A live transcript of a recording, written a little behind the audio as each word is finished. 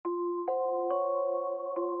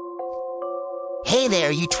Hey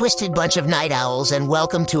there, you twisted bunch of night owls, and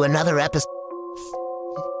welcome to another episode.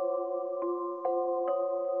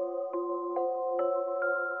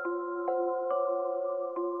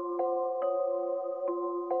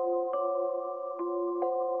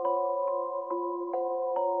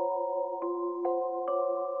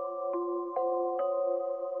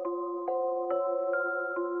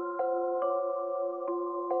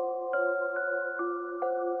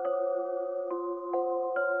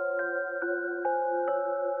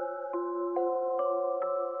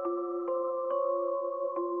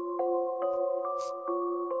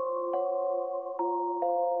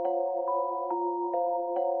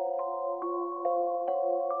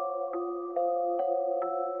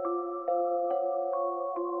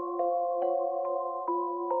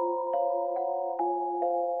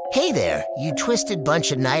 Hey there, you twisted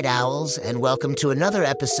bunch of night owls, and welcome to another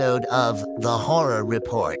episode of The Horror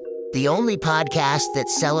Report, the only podcast that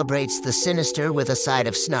celebrates the sinister with a side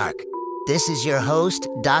of snark. This is your host,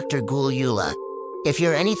 Dr. Ghoulula. If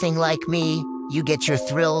you're anything like me, you get your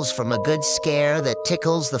thrills from a good scare that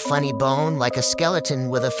tickles the funny bone like a skeleton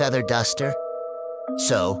with a feather duster.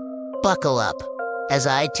 So, buckle up as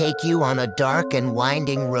I take you on a dark and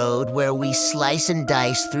winding road where we slice and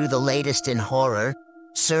dice through the latest in horror,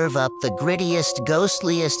 serve up the grittiest,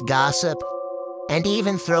 ghostliest gossip, and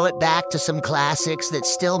even throw it back to some classics that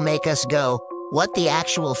still make us go, what the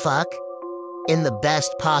actual fuck? In the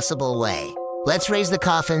best possible way. Let's raise the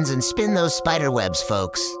coffins and spin those spider webs,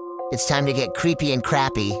 folks. It's time to get creepy and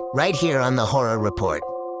crappy, right here on the Horror Report.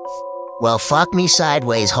 Well, fuck me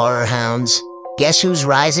sideways, horror hounds. Guess who's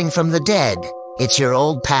rising from the dead? It's your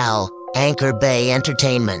old pal, Anchor Bay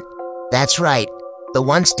Entertainment. That's right. The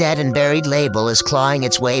once dead and buried label is clawing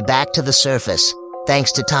its way back to the surface,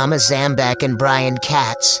 thanks to Thomas Zambeck and Brian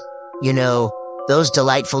Katz. You know, those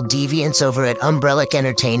delightful deviants over at Umbrellic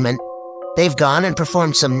Entertainment. They've gone and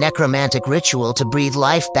performed some necromantic ritual to breathe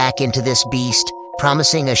life back into this beast,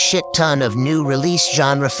 promising a shit ton of new release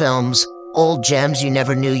genre films, old gems you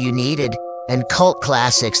never knew you needed, and cult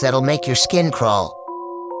classics that'll make your skin crawl.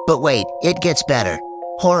 But wait, it gets better.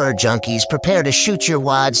 Horror junkies, prepare to shoot your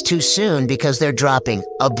wads too soon because they're dropping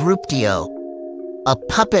Abruptio, a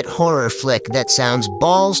puppet horror flick that sounds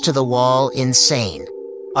balls to the wall insane.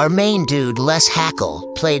 Our main dude, Les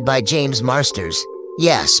Hackle, played by James Marsters,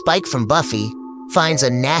 yeah, Spike from Buffy, finds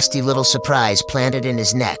a nasty little surprise planted in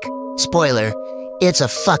his neck. Spoiler, it's a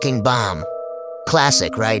fucking bomb.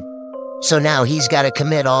 Classic, right? So now he's gotta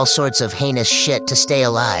commit all sorts of heinous shit to stay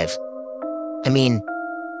alive. I mean,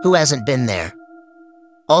 who hasn't been there?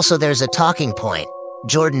 Also, there's a talking point.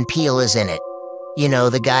 Jordan Peele is in it. You know,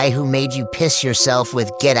 the guy who made you piss yourself with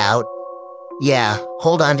Get Out. Yeah,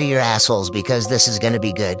 hold on to your assholes because this is gonna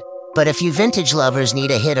be good. But if you vintage lovers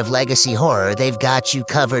need a hit of legacy horror, they've got you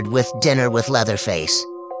covered with Dinner with Leatherface.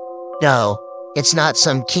 No, it's not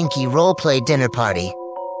some kinky roleplay dinner party,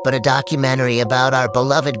 but a documentary about our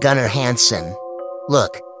beloved Gunnar Hansen.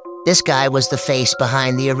 Look, this guy was the face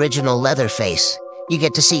behind the original Leatherface. You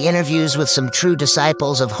get to see interviews with some true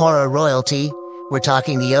disciples of horror royalty. We're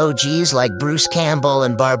talking the OGs like Bruce Campbell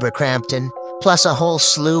and Barbara Crampton, plus a whole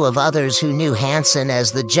slew of others who knew Hansen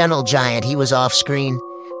as the gentle giant he was off-screen.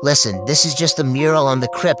 Listen, this is just the mural on the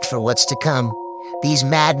crypt for what's to come. These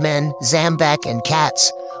madmen, Zambeck and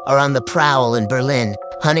Katz, are on the prowl in Berlin,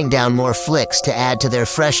 hunting down more flicks to add to their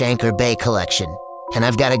fresh Anchor Bay collection. And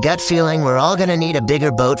I've got a gut feeling we're all gonna need a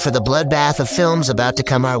bigger boat for the bloodbath of films about to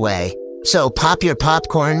come our way. So pop your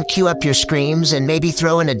popcorn, cue up your screams, and maybe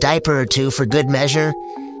throw in a diaper or two for good measure,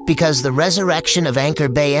 because the resurrection of Anchor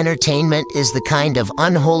Bay Entertainment is the kind of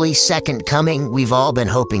unholy second coming we've all been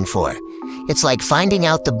hoping for. It's like finding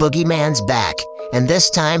out the boogeyman's back, and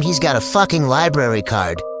this time he's got a fucking library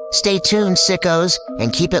card. Stay tuned, sickos,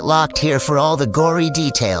 and keep it locked here for all the gory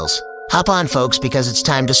details. Hop on, folks, because it's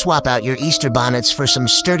time to swap out your Easter bonnets for some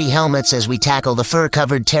sturdy helmets as we tackle the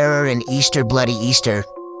fur-covered terror in Easter Bloody Easter.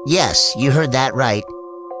 Yes, you heard that right.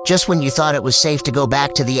 Just when you thought it was safe to go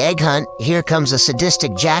back to the egg hunt, here comes a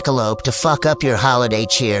sadistic jackalope to fuck up your holiday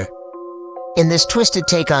cheer. In this twisted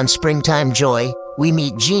take on springtime joy, we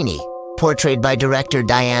meet Jeannie, portrayed by director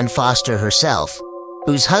Diane Foster herself,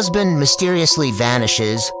 whose husband mysteriously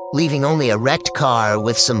vanishes, leaving only a wrecked car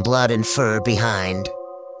with some blood and fur behind.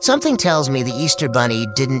 Something tells me the Easter Bunny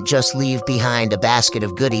didn't just leave behind a basket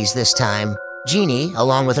of goodies this time. Jeannie,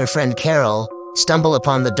 along with her friend Carol, stumble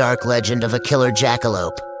upon the dark legend of a killer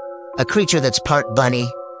jackalope, a creature that's part bunny,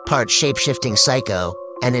 part shape-shifting psycho,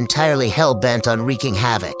 and entirely hell-bent on wreaking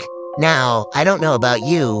havoc. Now, I don't know about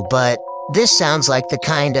you, but this sounds like the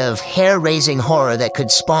kind of hair-raising horror that could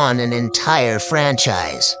spawn an entire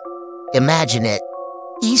franchise. Imagine it.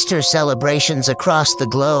 Easter celebrations across the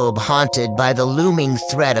globe haunted by the looming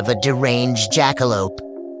threat of a deranged jackalope.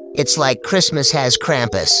 It's like Christmas has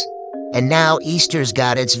Krampus, and now Easter's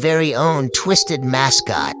got its very own twisted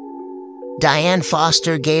mascot. Diane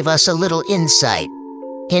Foster gave us a little insight,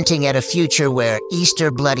 hinting at a future where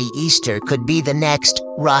Easter Bloody Easter could be the next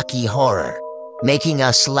Rocky Horror, making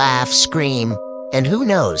us laugh, scream, and who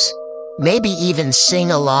knows, maybe even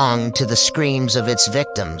sing along to the screams of its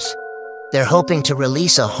victims. They're hoping to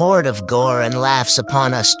release a horde of gore and laughs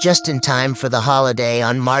upon us just in time for the holiday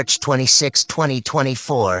on March 26,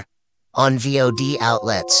 2024, on VOD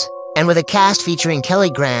outlets. And with a cast featuring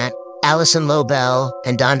Kelly Grant, Alison Lobel,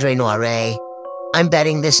 and Andre Noire, I'm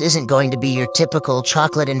betting this isn't going to be your typical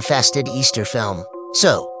chocolate-infested Easter film.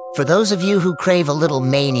 So, for those of you who crave a little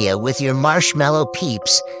mania with your marshmallow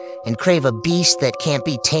peeps and crave a beast that can't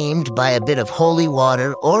be tamed by a bit of holy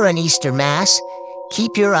water or an Easter Mass,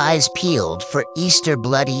 keep your eyes peeled for Easter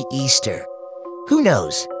Bloody Easter. Who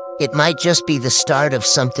knows? It might just be the start of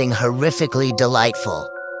something horrifically delightful.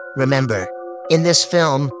 Remember, in this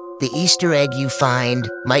film, the Easter egg you find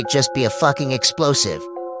might just be a fucking explosive.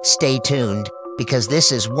 Stay tuned, because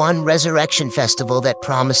this is one resurrection festival that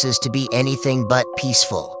promises to be anything but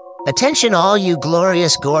peaceful. Attention all you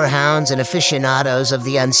glorious gore hounds and aficionados of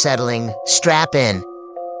the unsettling, strap in.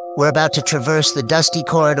 We're about to traverse the dusty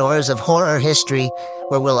corridors of horror history,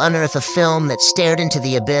 where we'll unearth a film that stared into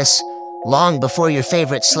the abyss long before your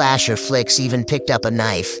favorite slasher flicks even picked up a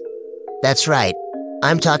knife. That's right,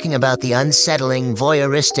 I'm talking about the unsettling,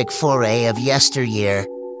 voyeuristic foray of yesteryear,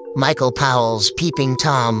 Michael Powell's Peeping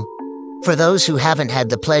Tom. For those who haven't had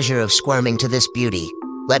the pleasure of squirming to this beauty,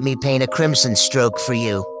 let me paint a crimson stroke for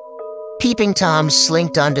you. Peeping Tom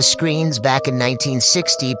slinked onto screens back in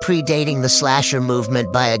 1960, predating the slasher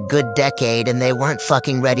movement by a good decade, and they weren't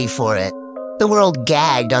fucking ready for it. The world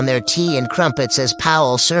gagged on their tea and crumpets as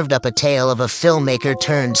Powell served up a tale of a filmmaker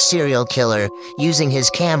turned serial killer, using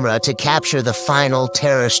his camera to capture the final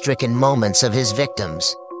terror-stricken moments of his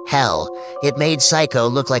victims. Hell, it made Psycho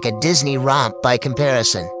look like a Disney romp by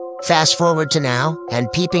comparison. Fast forward to now,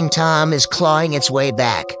 and Peeping Tom is clawing its way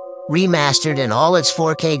back, remastered in all its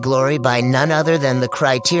 4K glory by none other than the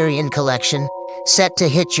Criterion Collection, set to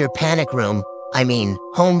hit your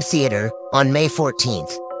home theater, on May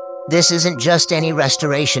 14th. This isn't just any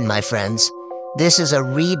restoration, my friends. This is a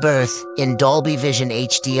rebirth in Dolby Vision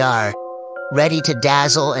HDR, ready to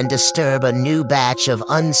dazzle and disturb a new batch of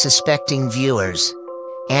unsuspecting viewers.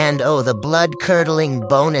 And oh, the blood-curdling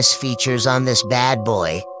bonus features on this bad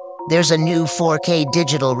boy. There's a new 4K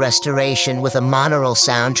digital restoration with a monaural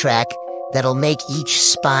soundtrack that'll make each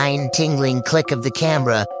spine-tingling click of the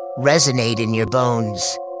camera resonate in your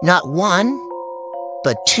bones. Not one,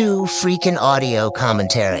 but two freaking audio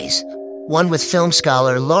commentaries. One with film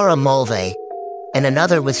scholar Laura Mulvey, and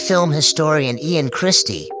another with film historian Ian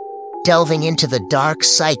Christie, delving into the dark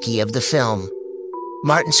psyche of the film.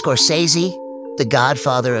 Martin Scorsese, the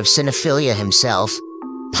godfather of cinephilia himself,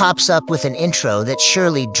 pops up with an intro that's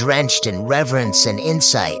surely drenched in reverence and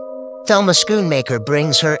insight. Thelma Schoonmaker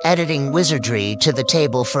brings her editing wizardry to the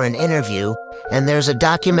table for an interview, and there's a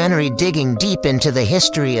documentary digging deep into the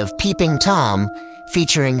history of Peeping Tom,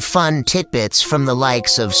 featuring fun tidbits from the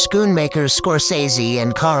likes of Schoonmaker, Scorsese,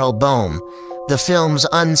 and Carl Bohm, the film's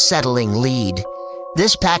unsettling lead.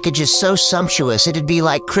 This package is so sumptuous it'd be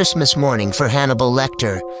like Christmas morning for Hannibal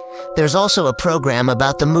Lecter. There's also a program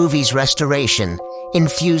about the movie's restoration,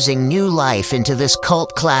 infusing new life into this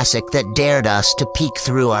cult classic that dared us to peek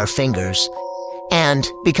through our fingers. And,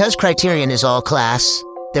 because Criterion is all class,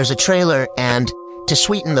 there's a trailer and, to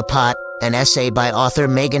sweeten the pot, an essay by author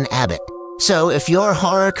Megan Abbott. So if your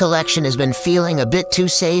horror collection has been feeling a bit too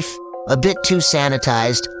safe, a bit too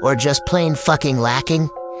sanitized, or just plain fucking lacking,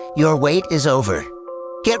 your wait is over.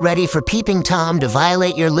 Get ready for Peeping Tom to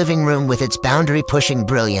violate your living room with its boundary-pushing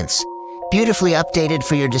brilliance, beautifully updated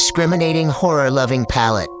for your discriminating, horror-loving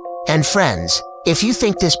palate. And friends, if you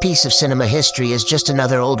think this piece of cinema history is just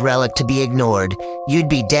another old relic to be ignored, you'd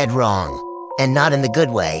be dead wrong. And not in the good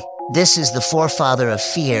way. This is the forefather of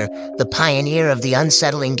fear, the pioneer of the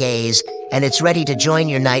unsettling gaze, and it's ready to join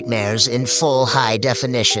your nightmares in full high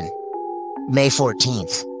definition. May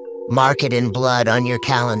 14th. Mark it in blood on your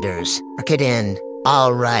calendars. Mark it in.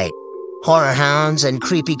 All right. Horror hounds and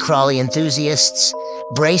creepy crawly enthusiasts,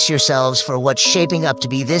 brace yourselves for what's shaping up to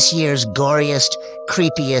be this year's goriest,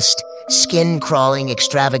 creepiest, skin-crawling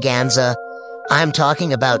extravaganza. I'm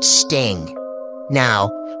talking about Sting. Now,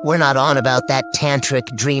 we're not on about that tantric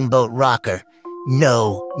dreamboat rocker.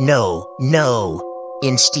 No, no, no.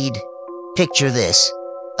 Instead, picture this.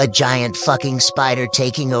 A giant fucking spider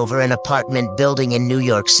taking over an apartment building in New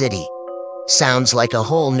York City. Sounds like a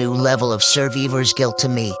whole new level of survivor's guilt to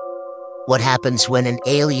me. What happens when an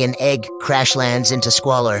alien egg crash lands into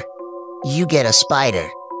squalor? You get a spider,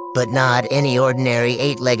 but not any ordinary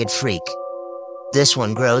 8-legged freak. This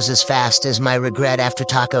one grows as fast as my regret after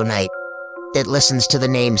taco night. It listens to the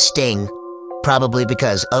name Sting, probably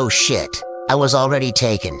because, oh shit, I was already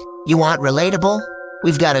taken. You want relatable?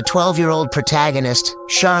 We've got a 12-year-old protagonist,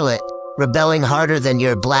 Charlotte, rebelling harder than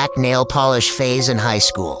your black nail polish phase in high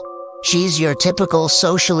school. She's your typical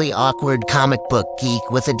socially awkward comic book geek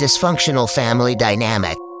with a dysfunctional family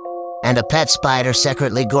dynamic, and a pet spider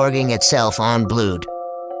secretly gorging itself on blood.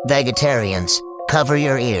 Vegetarians, cover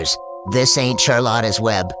your ears. This ain't Charlotta's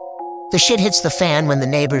Web. The shit hits the fan when the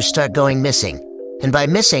neighbors start going missing. And by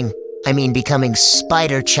missing, I mean becoming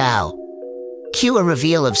spider chow. Cue a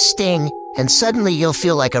reveal of Sting, and suddenly you'll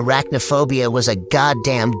feel like Arachnophobia was a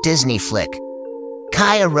goddamn Disney flick.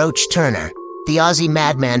 Kaya Roach Turner, the Aussie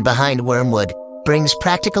madman behind Wormwood, brings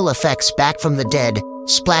practical effects back from the dead,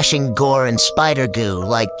 splashing gore and spider goo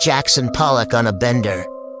like Jackson Pollock on a bender.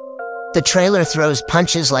 The trailer throws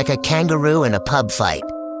punches like a kangaroo in a pub fight.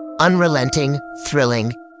 Unrelenting,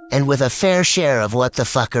 thrilling, and with a fair share of what the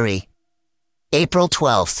fuckery. April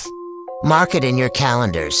 12th. Mark it in your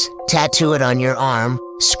calendars. Tattoo it on your arm.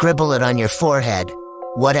 Scribble it on your forehead.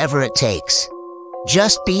 Whatever it takes.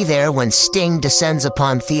 Just be there when Sting descends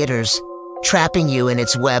upon theaters, trapping you in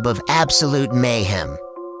its web of absolute mayhem.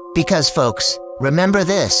 Because, folks, remember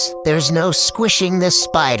this, there's no squishing this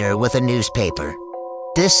spider with a newspaper.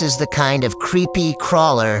 This is the kind of creepy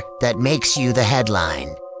crawler that makes you the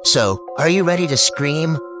headline. So, are you ready to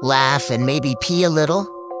scream, laugh, and maybe pee a little?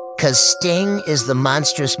 'Cause Sting is the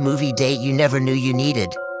monstrous movie date you never knew you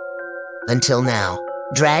needed. Until now.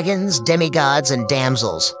 Dragons, demigods, and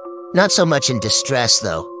damsels. Not so much in distress,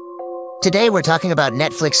 though. Today we're talking about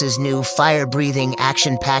Netflix's new fire-breathing,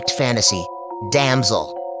 action-packed fantasy,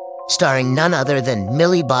 Damsel, starring none other than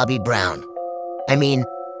Millie Bobby Brown. I mean,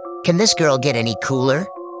 can this girl get any cooler?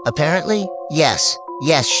 Apparently, yes,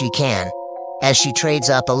 she can, as she trades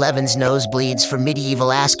up 11's nosebleeds for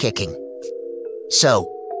medieval ass-kicking. So,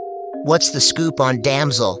 what's the scoop on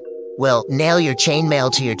Damsel? Well, nail your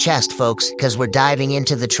chainmail to your chest, folks, because we're diving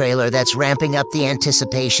into the trailer that's ramping up the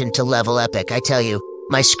anticipation to level epic. I tell you,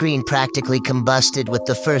 my screen practically combusted with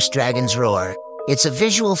the first dragon's roar. It's a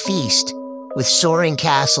visual feast, with soaring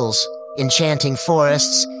castles, enchanting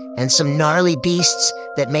forests, and some gnarly beasts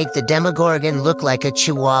that make the Demogorgon look like a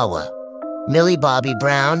chihuahua. Millie Bobby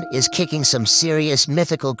Brown is kicking some serious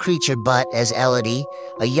mythical creature butt as Elodie,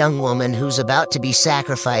 a young woman who's about to be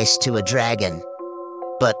sacrificed to a dragon.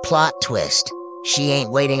 But plot twist, she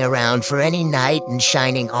ain't waiting around for any knight in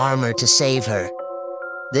shining armor to save her.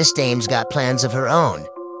 This dame's got plans of her own,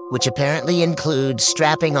 which apparently include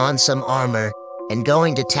strapping on some armor and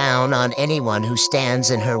going to town on anyone who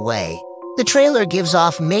stands in her way. The trailer gives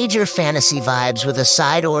off major fantasy vibes with a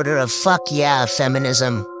side order of fuck yeah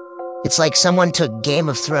feminism. It's like someone took Game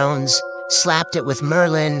of Thrones, slapped it with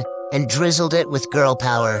Merlin, and drizzled it with girl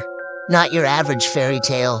power. Not your average fairy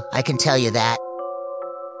tale, I can tell you that.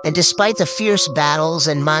 And despite the fierce battles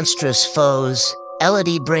and monstrous foes,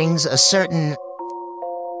 Elodie brings a certain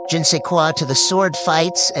je ne sais quoi to the sword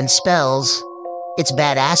fights and spells. It's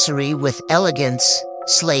badassery with elegance,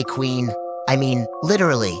 slay queen. I mean,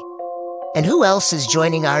 literally. And who else is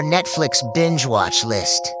joining our Netflix binge watch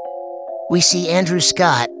list? We see Andrew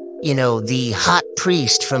Scott, the hot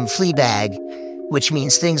priest from Fleabag, which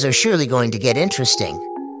means things are surely going to get interesting.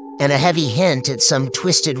 And a heavy hint at some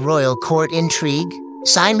twisted royal court intrigue.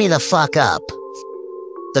 Sign me the fuck up.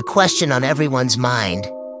 The question on everyone's mind,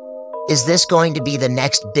 is this going to be the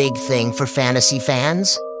next big thing for fantasy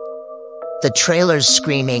fans? The trailer's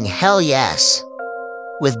screaming hell yes.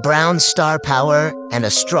 With Brown's star power and a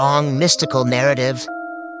strong mystical narrative,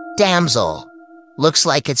 Damsel looks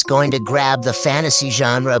like it's going to grab the fantasy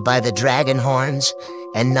genre by the dragon horns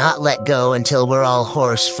and not let go until we're all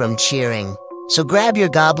hoarse from cheering. So grab your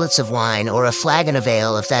goblets of wine or a flagon of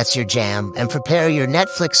ale if that's your jam, and prepare your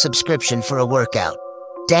Netflix subscription for a workout.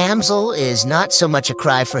 Damsel is not so much a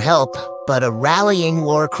cry for help, but a rallying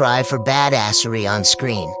war cry for badassery on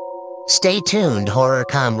screen. Stay tuned, horror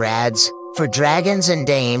comrades, for dragons and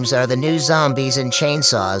dames are the new zombies and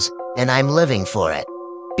chainsaws, and I'm living for it.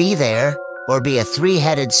 Be there, or be a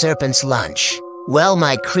three-headed serpent's lunch. Well,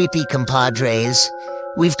 my creepy compadres,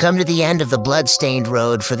 we've come to the end of the blood-stained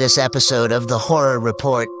road for this episode of the Horror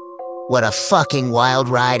Report. What a fucking wild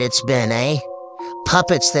ride it's been, eh?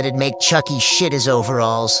 Puppets that'd make Chucky shit his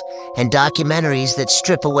overalls, and documentaries that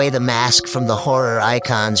strip away the mask from the horror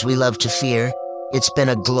icons we love to fear. It's been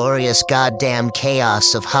a glorious goddamn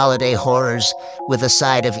chaos of holiday horrors with a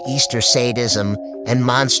side of Easter sadism and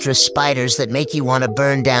monstrous spiders that make you want to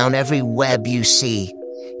burn down every web you see.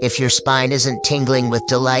 If your spine isn't tingling with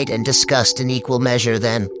delight and disgust in equal measure,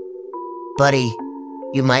 then, buddy,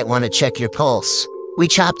 you might want to check your pulse. We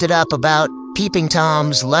chopped it up about Peeping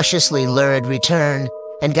Tom's lusciously lurid return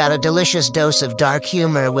and got a delicious dose of dark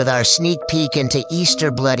humor with our sneak peek into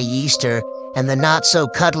Easter Bloody Easter and the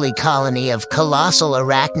not-so-cuddly colony of colossal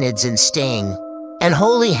arachnids in Sting. And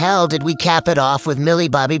holy hell did we cap it off with Millie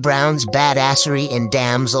Bobby Brown's badassery in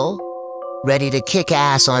Damsel? Ready to kick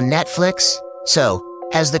ass on Netflix? So,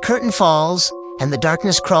 as the curtain falls and the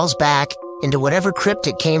darkness crawls back into whatever crypt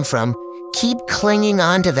it came from, keep clinging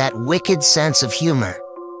on to that wicked sense of humor.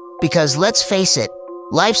 Because let's face it,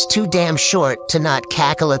 life's too damn short to not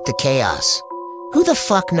cackle at the chaos. Who the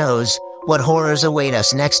fuck knows what horrors await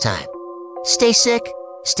us next time? Stay sick,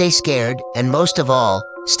 stay scared, and most of all,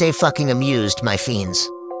 stay fucking amused, my fiends.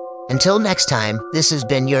 Until next time, this has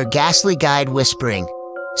been your ghastly guide whispering,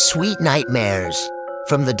 sweet nightmares,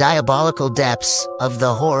 from the diabolical depths of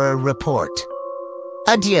the Horror Report.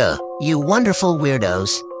 Adieu, you wonderful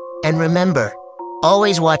weirdos. And remember,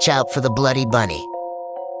 always watch out for the bloody bunny.